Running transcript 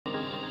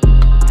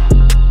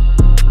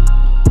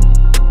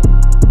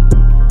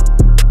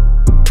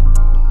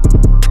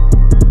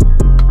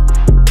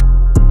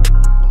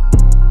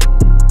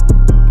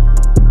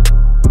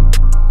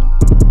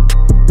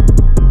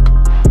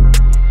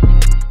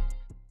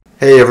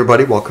Hey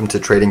everybody, welcome to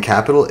Trading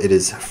Capital. It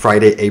is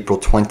Friday, April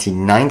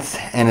 29th,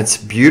 and it's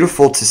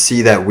beautiful to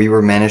see that we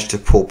were managed to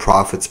pull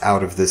profits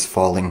out of this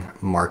falling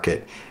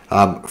market.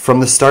 From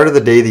the start of the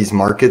day, these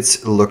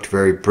markets looked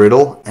very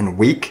brittle and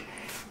weak,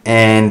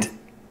 and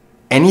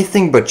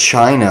anything but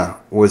China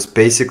was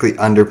basically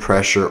under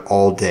pressure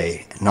all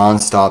day.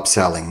 Non-stop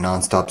selling,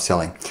 non-stop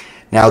selling.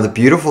 Now the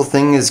beautiful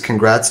thing is,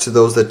 congrats to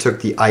those that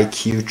took the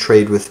IQ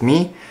trade with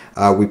me.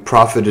 We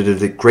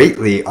profited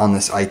greatly on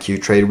this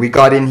IQ trade. We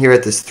got in here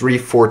at this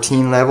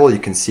 314 level. You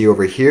can see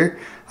over here,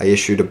 I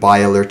issued a buy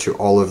alert to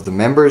all of the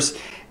members.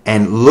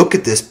 And look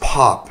at this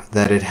pop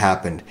that had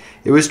happened.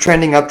 It was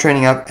trending up,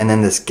 and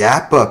then this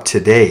gap up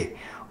today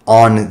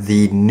on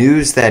the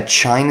news that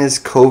China's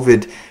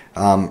COVID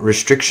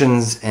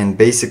restrictions and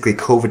basically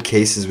COVID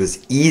cases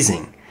was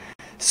easing.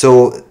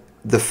 So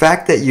the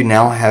fact that you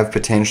now have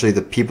potentially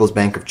the People's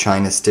Bank of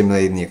China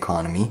stimulating the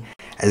economy,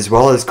 as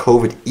well as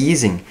COVID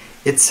easing,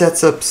 it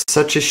sets up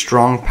such a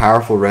strong,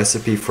 powerful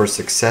recipe for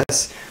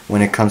success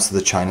when it comes to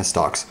the China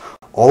stocks.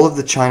 All of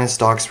the China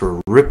stocks were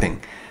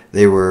ripping.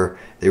 They were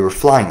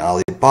flying.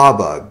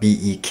 Alibaba,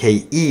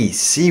 BEKE,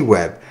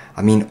 C-Web.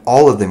 I mean,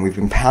 all of them. We've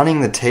been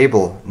pounding the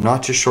table,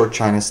 not to short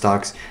China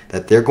stocks,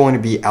 that they're going to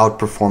be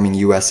outperforming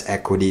U.S.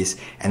 equities,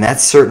 and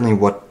that's certainly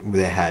what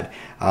they had.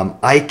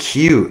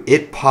 IQ,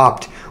 it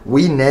popped.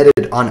 We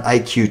netted on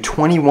IQ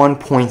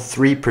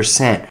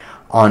 21.3%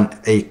 on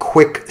a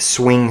quick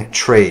swing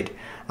trade.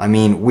 I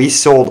mean, we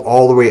sold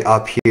all the way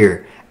up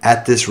here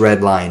at this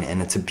red line,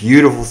 and it's a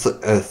beautiful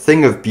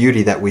thing of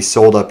beauty that we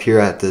sold up here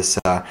at this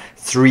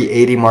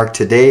 380 mark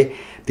today,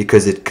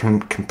 because it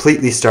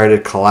completely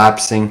started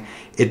collapsing.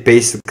 It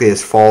basically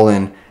has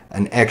fallen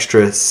an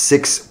extra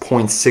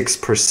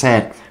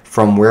 6.6%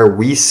 from where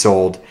we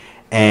sold,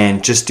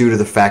 and just due to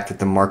the fact that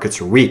the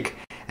markets are weak.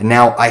 And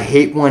now I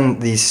hate when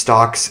these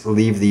stocks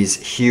leave these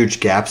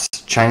huge gaps.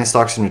 China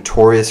stocks are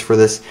notorious for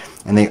this,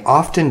 and they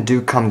often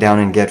do come down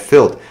and get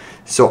filled.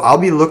 So I'll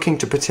be looking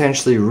to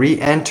potentially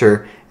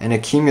re-enter and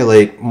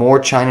accumulate more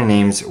China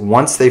names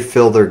once they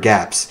fill their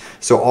gaps.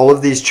 So all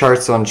of these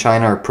charts on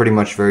China are pretty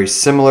much very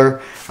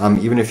similar.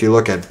 Even if you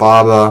look at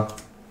BABA,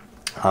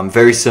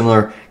 very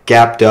similar,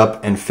 gapped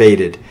up and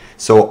faded.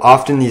 So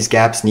often these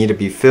gaps need to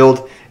be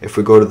filled. If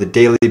we go to the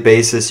daily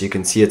basis, you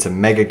can see it's a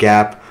mega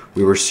gap.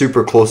 We were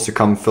super close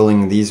to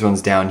filling these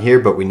ones down here,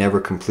 but we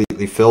never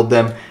completely filled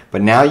them.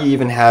 But now you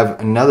even have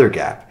another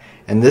gap.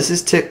 And this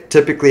is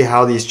typically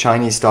how these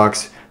Chinese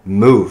stocks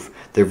move.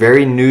 They're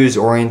very news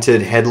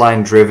oriented,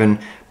 headline driven,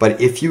 but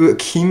if you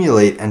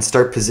accumulate and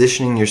start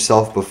positioning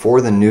yourself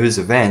before the news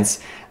events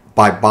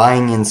by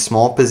buying in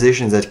small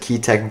positions at key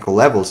technical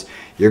levels,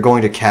 you're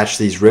going to catch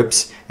these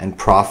rips and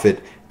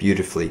profit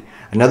beautifully.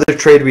 Another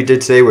trade we did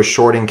today was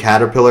shorting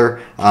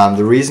Caterpillar.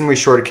 The reason we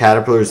shorted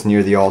Caterpillar is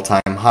near the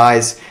all-time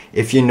highs.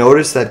 If you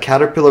notice that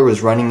Caterpillar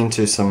was running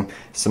into some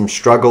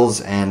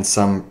struggles and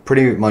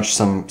pretty much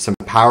some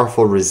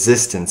powerful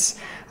resistance.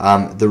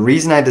 The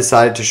reason I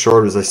decided to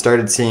short was I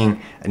started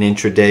seeing an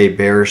intraday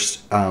bearish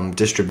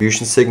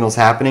distribution signals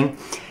happening,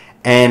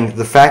 and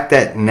the fact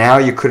that now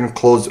you couldn't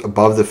close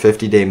above the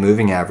 50-day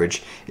moving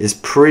average is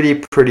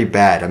pretty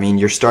bad. I mean,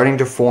 you're starting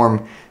to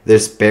form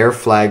this bear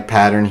flag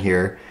pattern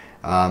here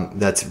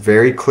that's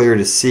very clear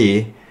to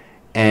see,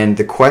 and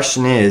the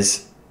question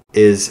is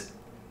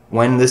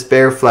when this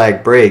bear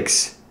flag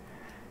breaks,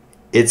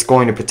 it's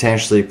going to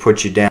potentially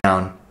put you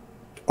down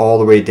all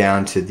the way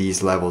down to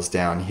these levels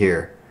down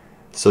here.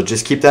 So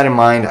just keep that in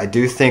mind. I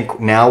do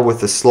think now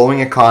with the slowing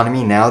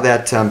economy, now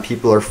that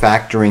people are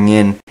factoring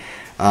in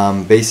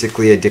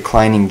basically a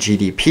declining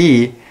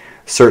GDP,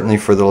 certainly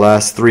for the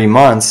last 3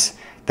 months,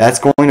 that's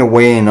going to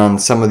weigh in on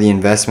some of the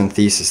investment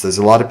thesis. There's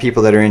a lot of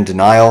people that are in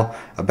denial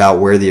about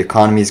where the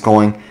economy is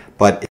going,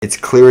 but it's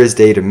clear as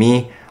day to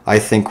me. I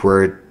think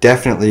we're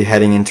definitely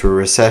heading into a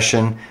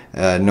recession.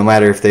 No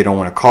matter if they don't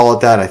want to call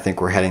it that, I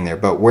think we're heading there.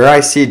 But where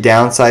I see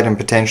downside and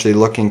potentially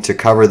looking to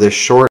cover this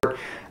short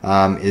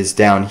is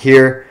down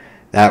here.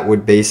 That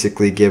would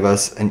basically give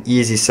us an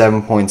easy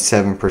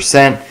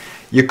 7.7%.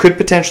 You could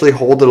potentially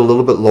hold it a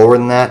little bit lower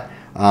than that.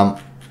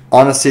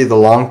 Honestly, the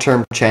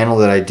long-term channel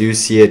that I do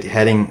see it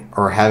heading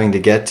or having to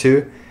get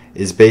to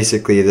is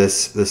basically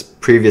this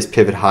previous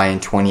pivot high in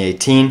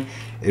 2018.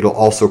 It'll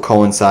also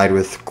coincide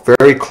with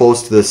very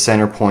close to the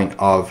center point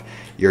of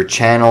your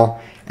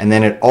channel, and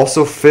then it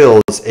also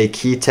fills a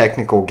key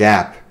technical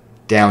gap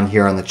down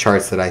here on the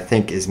charts that I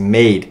think is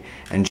made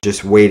and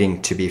just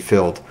waiting to be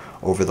filled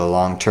over the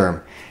long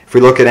term. If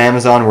we look at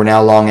Amazon, we're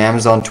now long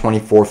Amazon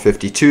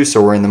 24.52,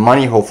 so we're in the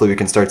money. Hopefully we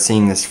can start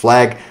seeing this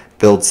flag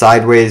build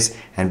sideways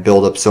and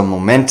build up some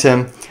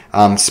momentum.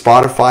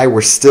 Spotify,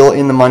 we're still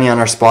in the money on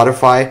our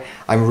Spotify.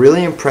 I'm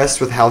really impressed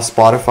with how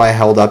Spotify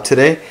held up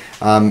today.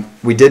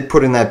 We did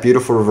put in that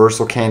beautiful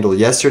reversal candle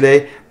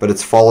yesterday, but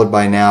it's followed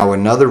by now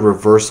another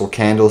reversal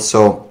candle.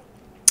 So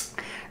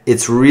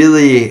it's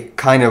really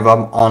kind of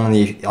up on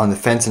the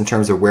fence in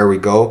terms of where we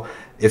go.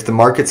 If the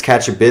markets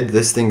catch a bid,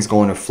 this thing's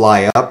going to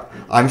fly up.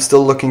 I'm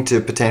still looking to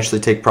potentially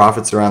take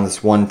profits around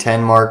this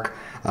 110 mark.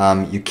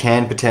 You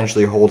can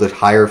potentially hold it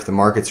higher if the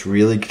markets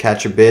really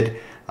catch a bid.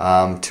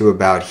 to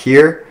about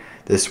here.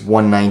 This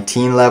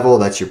 119 level,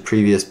 that's your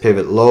previous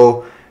pivot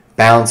low.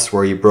 Bounce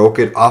where you broke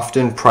it.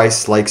 Often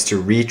price likes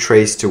to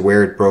retrace to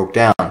where it broke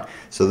down.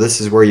 So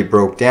this is where you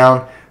broke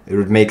down. It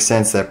would make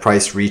sense that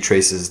price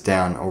retraces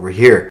down over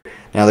here.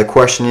 Now the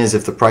question is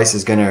if the price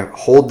is going to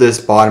hold this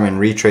bottom and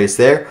retrace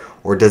there,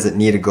 or does it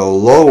need to go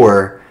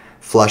lower,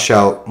 flush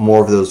out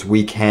more of those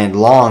weak hand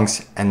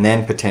longs, and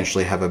then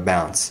potentially have a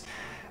bounce.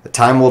 The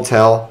time will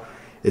tell.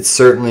 It's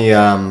certainly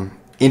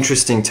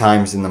interesting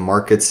times in the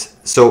markets.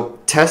 So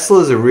Tesla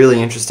is a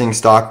really interesting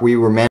stock. We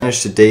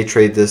managed to day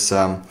trade this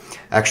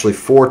actually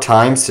 4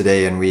 times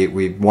today, and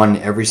we won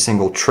every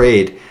single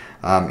trade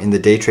in the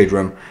day trade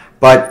room.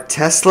 But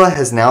Tesla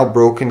has now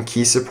broken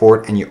key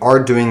support, and you are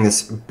doing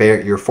this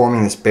you're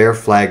forming this bear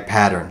flag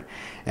pattern.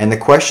 And the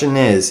question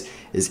is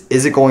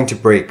it going to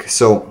break?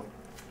 So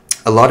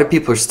a lot of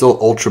people are still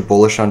ultra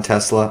bullish on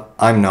Tesla.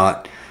 I'm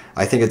not.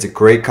 I think it's a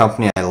great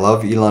company. I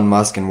love Elon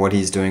Musk and what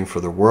he's doing for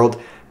the world,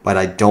 but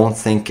I don't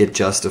think it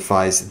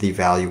justifies the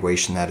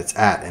valuation that it's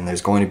at. And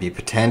there's going to be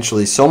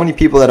potentially so many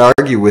people that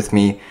argue with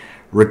me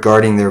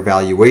regarding their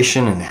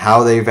valuation and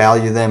how they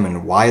value them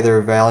and why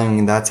they're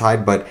valuing that high.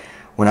 But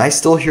when I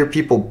still hear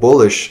people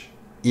bullish,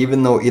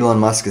 even though Elon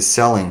Musk is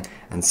selling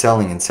and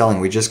selling and selling,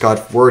 we just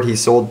got word he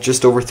sold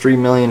just over 3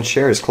 million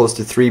shares, close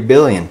to 3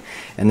 billion.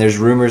 And there's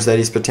rumors that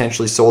he's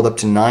potentially sold up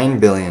to 9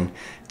 billion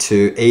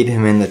to aid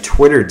him in the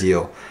Twitter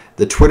deal.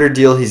 The Twitter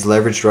deal, he's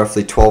leveraged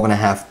roughly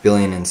 12.5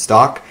 billion in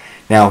stock.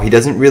 Now, he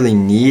doesn't really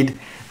need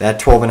that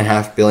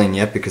 12.5 billion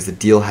yet because the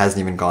deal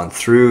hasn't even gone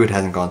through. It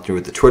hasn't gone through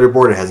with the Twitter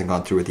board. It hasn't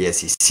gone through with the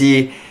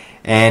SEC.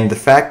 And the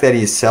fact that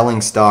he's selling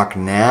stock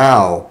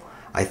now,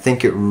 I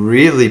think it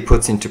really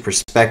puts into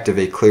perspective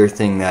a clear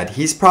thing that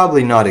he's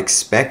probably not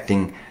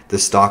expecting the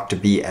stock to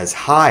be as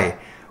high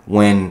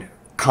when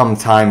come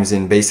times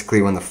in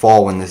basically when the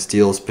fall, when this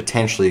deal is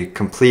potentially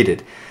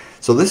completed.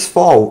 So this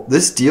fall,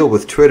 this deal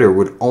with Twitter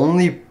would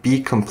only be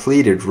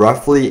completed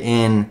roughly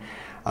in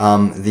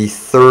the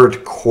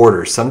 3rd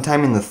quarter,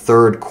 sometime in the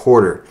 3rd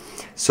quarter.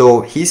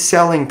 So he's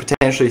selling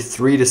potentially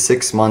 3 to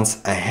 6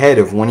 months ahead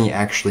of when he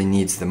actually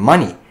needs the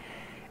money.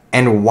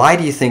 And why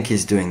do you think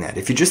he's doing that?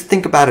 If you just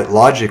think about it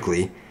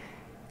logically,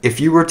 if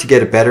you were to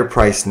get a better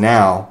price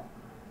now,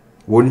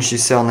 wouldn't you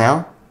sell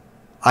now?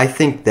 I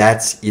think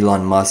that's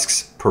Elon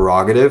Musk's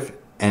prerogative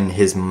and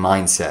his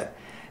mindset.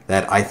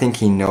 That I think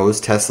he knows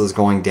Tesla's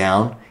going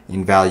down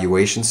in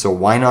valuation, so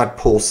why not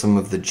pull some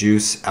of the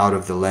juice out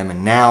of the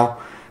lemon now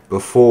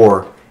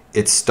before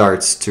it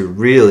starts to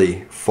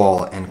really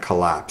fall and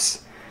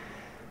collapse.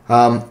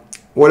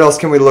 What else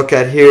can we look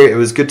at here? It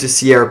was good to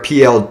see our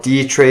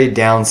PLD trade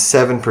down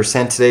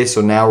 7% today, so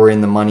now we're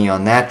in the money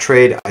on that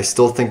trade. I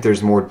still think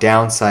there's more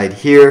downside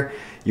here.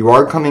 You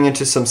are coming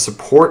into some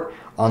support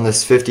on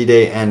this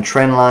 50-day and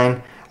trend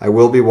line. I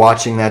will be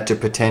watching that to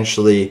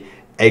potentially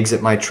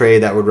exit my trade.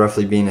 That would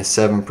roughly be in a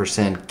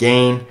 7%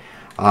 gain.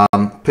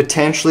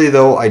 Potentially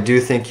though, I do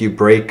think you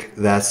break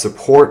that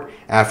support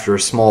after a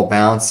small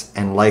bounce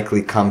and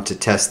likely come to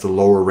test the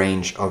lower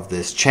range of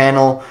this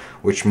channel,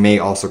 which may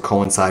also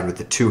coincide with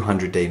the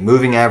 200-day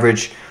moving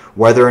average.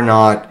 Whether or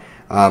not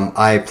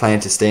I plan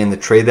to stay in the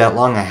trade that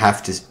long, I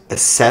have to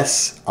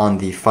assess on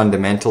the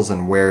fundamentals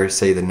and where,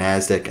 say, the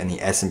NASDAQ and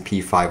the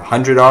S&P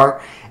 500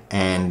 are,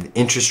 and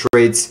interest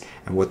rates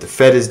and what the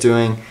Fed is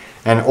doing,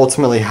 and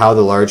ultimately how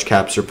the large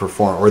caps are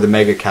performing or the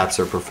mega caps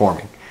are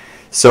performing.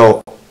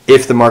 So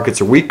if the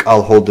markets are weak,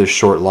 I'll hold this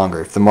short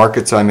longer. If the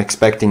markets, I'm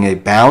expecting a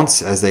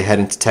bounce as they head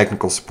into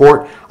technical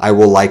support, I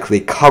will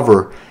likely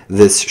cover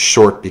this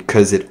short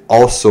because it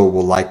also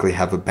will likely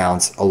have a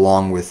bounce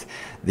along with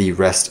the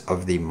rest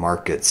of the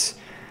markets.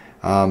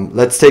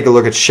 Let's take a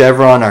look at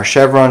Chevron. Our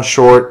Chevron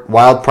short,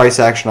 wild price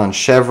action on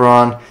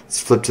Chevron.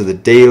 Let's flip to the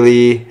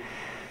daily.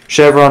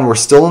 Chevron, we're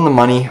still in the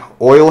money.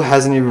 Oil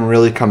hasn't even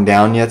really come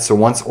down yet, so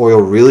once oil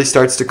really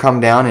starts to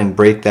come down and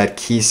break that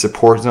key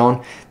support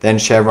zone, then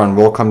Chevron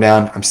will come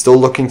down. I'm still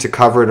looking to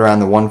cover it around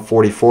the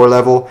 144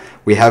 level.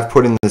 We have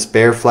put in this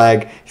bear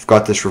flag. You've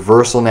got this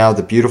reversal now.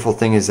 The beautiful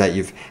thing is that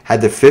you've had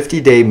the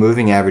 50-day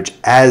moving average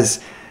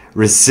as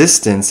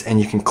resistance,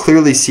 and you can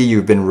clearly see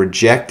you've been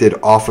rejected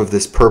off of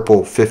this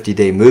purple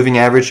 50-day moving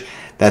average.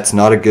 That's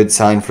not a good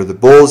sign for the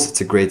bulls.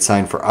 It's a great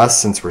sign for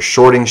us since we're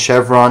shorting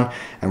Chevron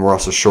and we're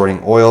also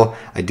shorting oil.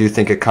 I do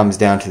think it comes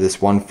down to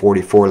this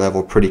 144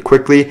 level pretty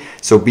quickly.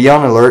 So be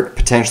on alert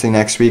potentially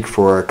next week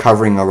for a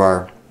covering of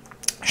our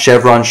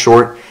Chevron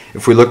short.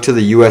 If we look to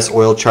the US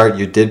oil chart,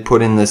 you did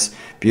put in this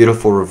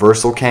beautiful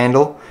reversal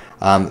candle.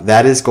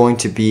 That is going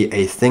to be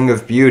a thing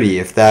of beauty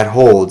if that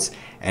holds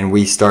and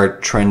we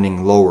start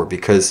trending lower,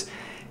 because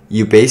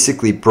you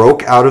basically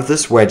broke out of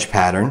this wedge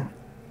pattern.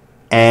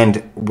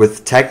 And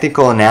with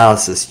technical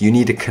analysis, you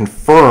need to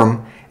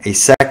confirm a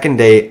second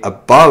day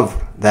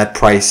above that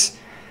price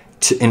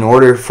in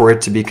order for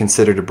it to be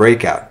considered a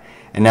breakout.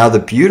 And now the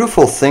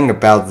beautiful thing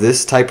about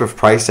this type of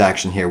price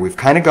action here, we've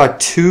kind of got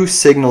two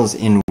signals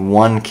in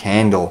one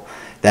candle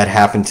that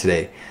happened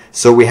today.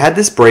 So we had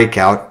this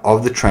breakout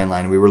of the trend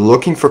line. We were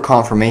looking for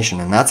confirmation,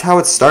 and that's how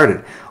it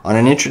started. On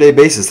an intraday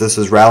basis, this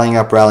was rallying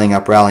up, rallying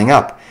up, rallying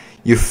up.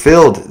 You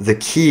filled the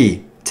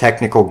key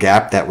technical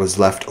gap that was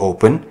left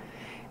open,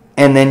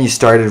 and then you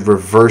started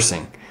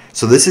reversing.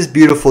 So this is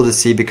beautiful to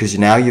see because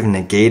now you've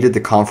negated the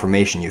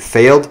confirmation. You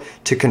failed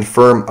to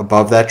confirm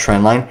above that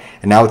trend line,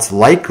 and now it's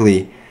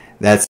likely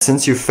that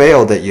since you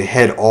failed that you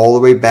head all the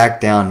way back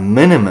down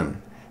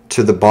minimum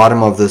to the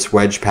bottom of this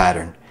wedge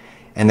pattern.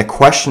 And the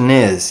question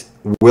is,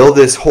 will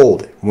this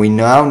hold? We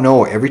now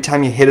know every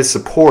time you hit a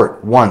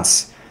support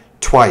once,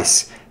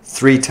 twice,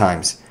 3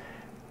 times,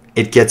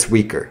 it gets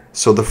weaker.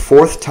 So the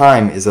 4th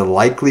time is a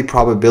likely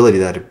probability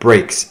that it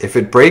breaks. If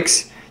it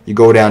breaks, you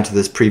go down to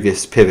this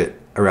previous pivot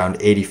around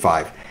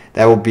 85.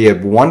 That will be a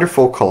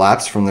wonderful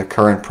collapse from the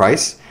current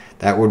price.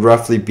 That would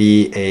roughly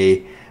be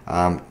a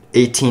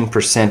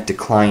 18%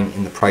 decline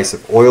in the price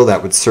of oil.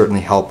 That would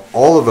certainly help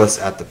all of us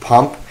at the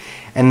pump,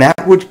 and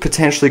that would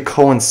potentially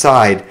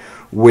coincide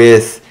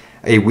with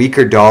a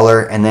weaker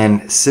dollar. And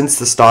then since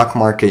the stock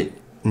market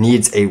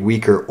needs a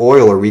weaker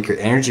oil or weaker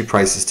energy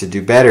prices to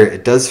do better,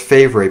 it does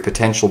favor a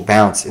potential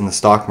bounce in the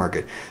stock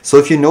market. So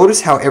if you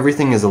notice how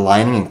everything is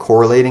aligning and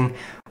correlating,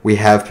 we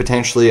have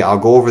potentially, I'll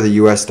go over the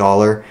US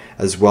dollar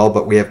as well,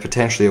 but we have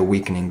potentially a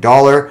weakening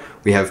dollar.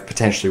 We have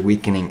potentially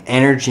weakening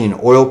energy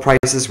and oil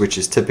prices, which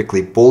is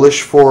typically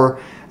bullish for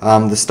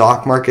the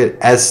stock market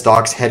as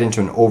stocks head into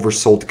an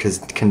oversold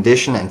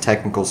condition and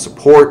technical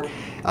support.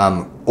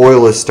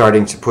 Oil is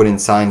starting to put in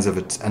signs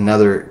of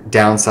another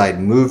downside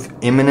move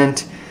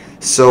imminent.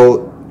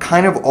 So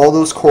kind of all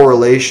those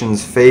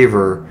correlations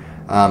favor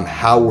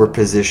how we're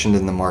positioned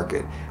in the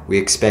market. We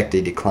expect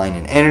a decline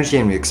in energy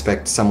and we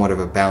expect somewhat of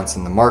a bounce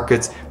in the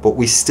markets, but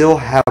we still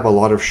have a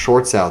lot of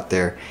shorts out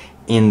there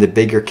in the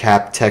bigger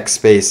cap tech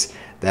space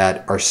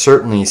that are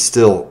certainly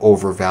still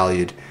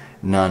overvalued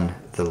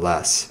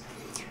nonetheless.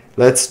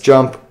 Let's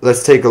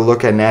take a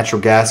look at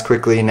natural gas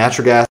quickly.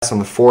 Natural gas on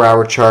the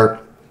 4-hour chart.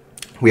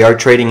 We are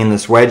trading in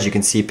this wedge. You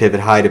can see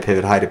pivot high to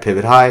pivot high to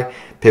pivot high,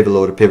 pivot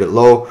low to pivot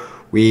low.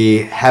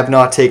 We have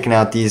not taken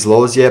out these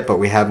lows yet, but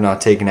we have not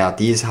taken out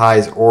these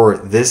highs or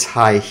this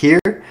high here.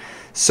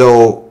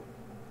 So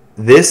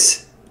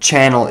this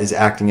channel is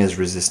acting as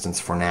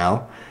resistance for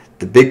now.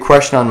 The big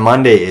question on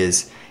Monday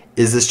is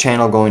this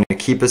channel going to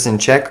keep us in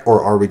check,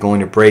 or are we going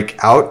to break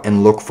out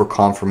and look for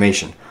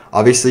confirmation?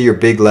 Obviously your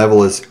big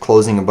level is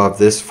closing above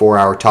this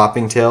 4-hour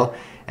topping tail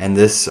and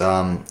this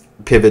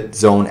pivot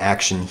zone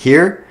action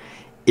here.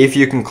 If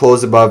you can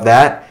close above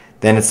that,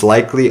 then it's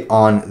likely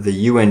on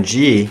the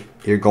UNG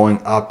you're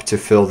going up to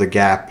fill the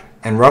gap.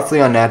 And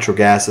roughly on natural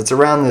gas, it's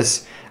around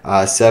this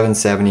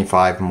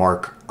 775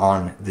 mark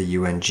on the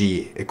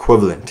UNG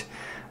equivalent.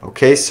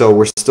 Okay, so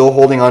we're still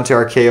holding on to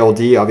our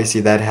KLD.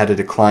 Obviously that had a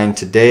decline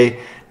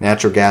today.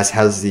 Natural gas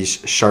has these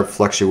sharp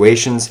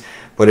fluctuations,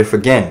 but if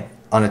again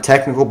on a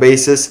technical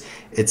basis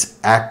it's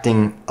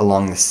acting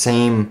along the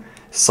same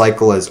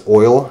cycle as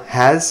oil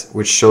has,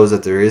 which shows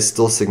that there is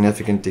still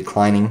significant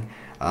declining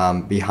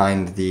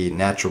behind the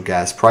natural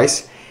gas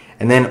price.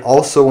 And then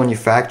also when you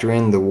factor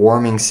in the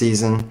warming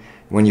season,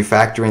 when you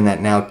factor in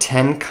that now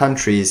 10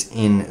 countries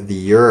in the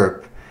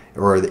Europe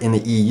or in the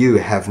EU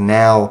have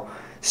now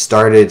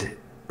started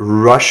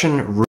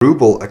Russian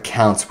ruble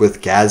accounts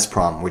with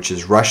Gazprom, which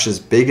is Russia's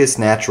biggest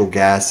natural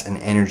gas and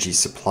energy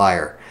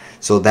supplier.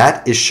 So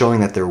that is showing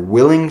that they're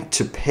willing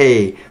to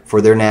pay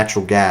for their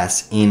natural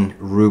gas in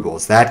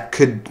rubles. That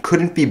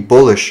couldn't be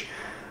bullish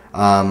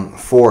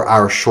for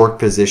our short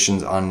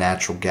positions on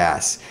natural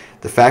gas.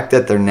 The fact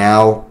that they're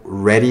now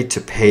ready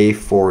to pay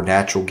for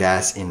natural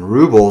gas in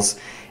rubles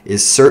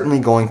is certainly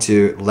going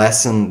to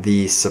lessen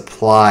the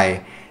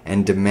supply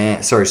and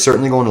demand,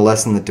 certainly going to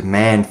lessen the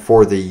demand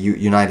for the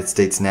United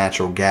States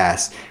natural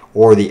gas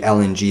or the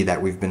LNG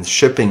that we've been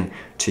shipping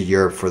to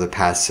Europe for the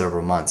past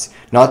several months.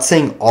 Not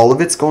saying all of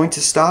it's going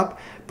to stop,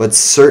 but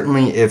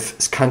certainly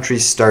if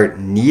countries start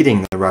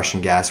needing the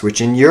Russian gas,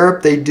 which in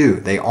Europe they do,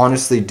 they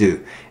honestly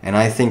do, and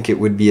I think it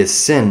would be a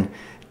sin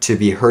to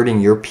be hurting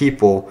your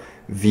people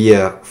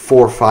via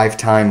 4 or 5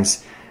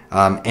 times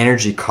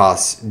energy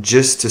costs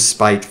just to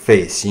spite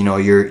face. You know,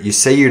 you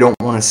say you don't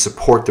want to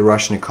support the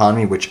Russian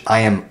economy, which I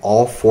am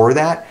all for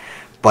that,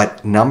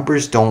 but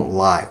numbers don't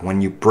lie.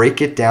 When you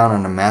break it down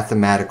on a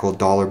mathematical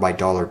dollar by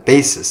dollar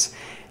basis,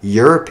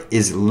 Europe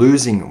is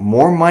losing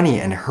more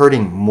money and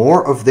hurting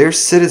more of their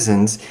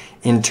citizens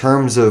in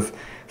terms of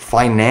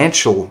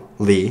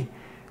financially.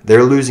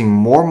 They're losing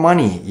more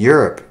money,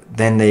 Europe,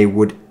 than they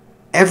would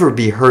ever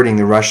be hurting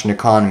the Russian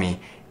economy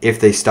if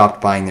they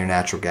stopped buying their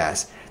natural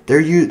gas.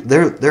 They're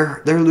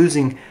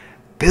losing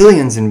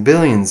billions and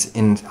billions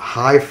in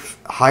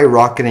high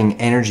rocketing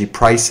energy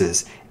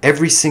prices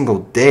every single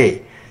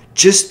day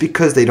just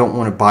because they don't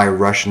want to buy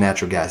Russian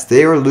natural gas.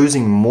 They are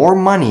losing more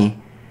money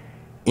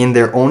in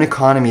their own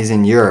economies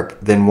in Europe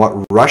than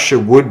what Russia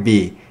would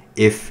be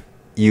if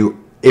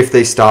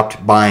they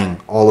stopped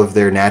buying all of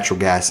their natural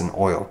gas and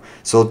oil.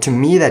 So to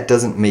me that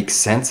doesn't make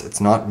sense.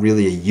 It's not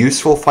really a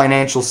useful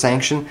financial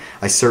sanction.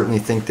 I certainly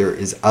think there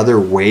is other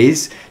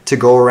ways to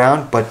go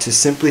around, but to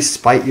simply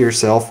spite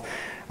yourself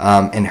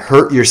and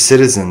hurt your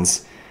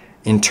citizens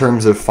in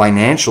terms of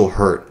financial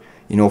hurt,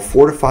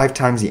 4 to 5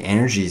 times the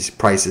energy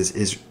prices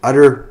is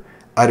utter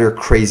utter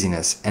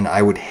craziness, and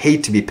I would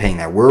hate to be paying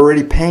that. We're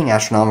already paying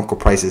astronomical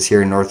prices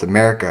here in North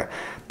America,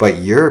 but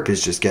Europe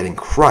is just getting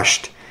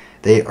crushed.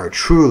 They are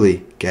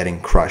truly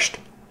getting crushed.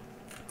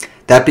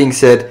 That being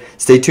said,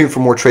 stay tuned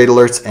for more trade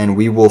alerts, and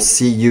we will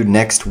see you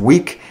next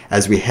week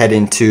as we head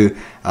into,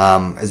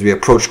 as we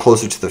approach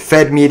closer to the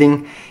Fed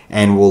meeting,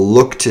 and we'll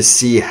look to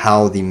see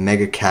how the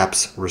mega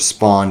caps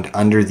respond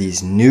under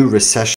these new recession